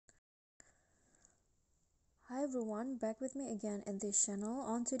Hi everyone, back with me again in this channel.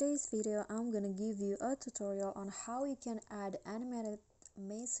 On today's video, I'm gonna give you a tutorial on how you can add animated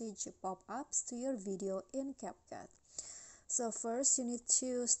message pop-ups to your video in CapCut. So first, you need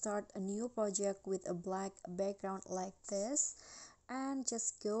to start a new project with a black background like this, and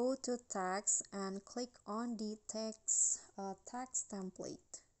just go to text and click on the text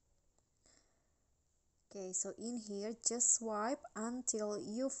template. Okay, so in here, just swipe until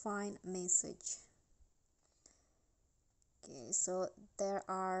you find message. Okay, so there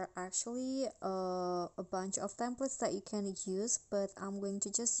are actually a bunch of templates that you can use, but I'm going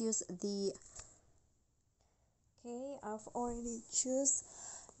to just use I've already choose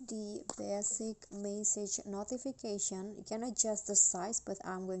the basic message notification. You can adjust the size, but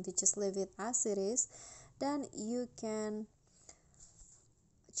I'm going to just leave it as it is. Then you can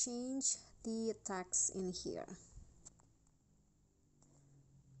change the text in here.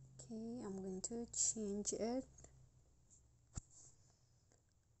 Okay, I'm going to change it.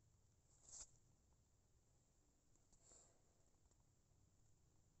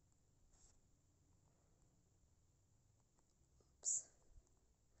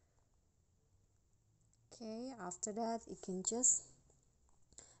 Okay, after that you can just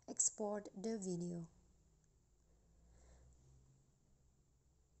export the video.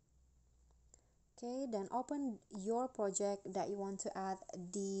 Okay, then open your project that you want to add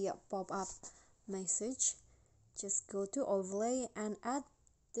the pop-up message. Just go to overlay and add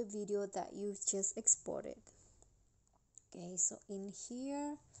the video that you just exported. Okay, so in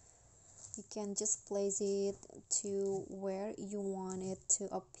here you can just place it to where you want it to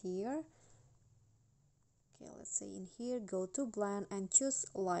appear. Okay, let's say in here, go to blend and choose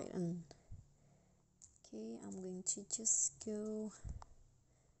lighten. Okay, I'm going to just go,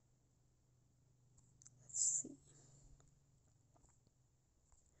 let's see.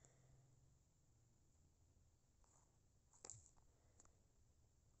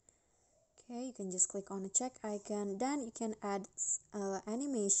 Okay, you can just click on the check icon, then you can add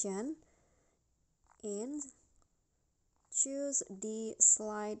animation in, choose the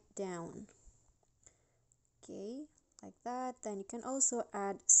slide down. Okay, like that. Then you can also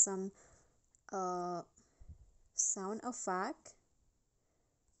add some sound effect.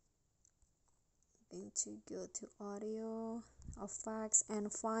 I'm going to go to audio effects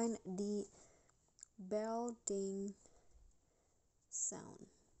and find the building sound.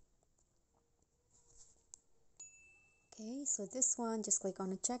 Okay, so this one, just click on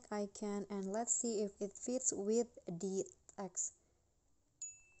the check icon and let's see if it fits with the text.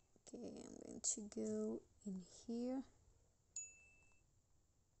 Okay, I'm going to go in here.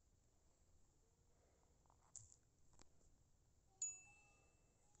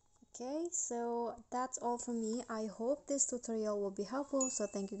 Okay, so that's all from me. I hope this tutorial will be helpful, so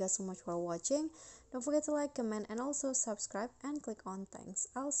thank you guys so much for watching. Don't forget to like, comment, and also subscribe and click on thanks.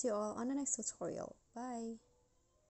 I'll see you all on the next tutorial. Bye.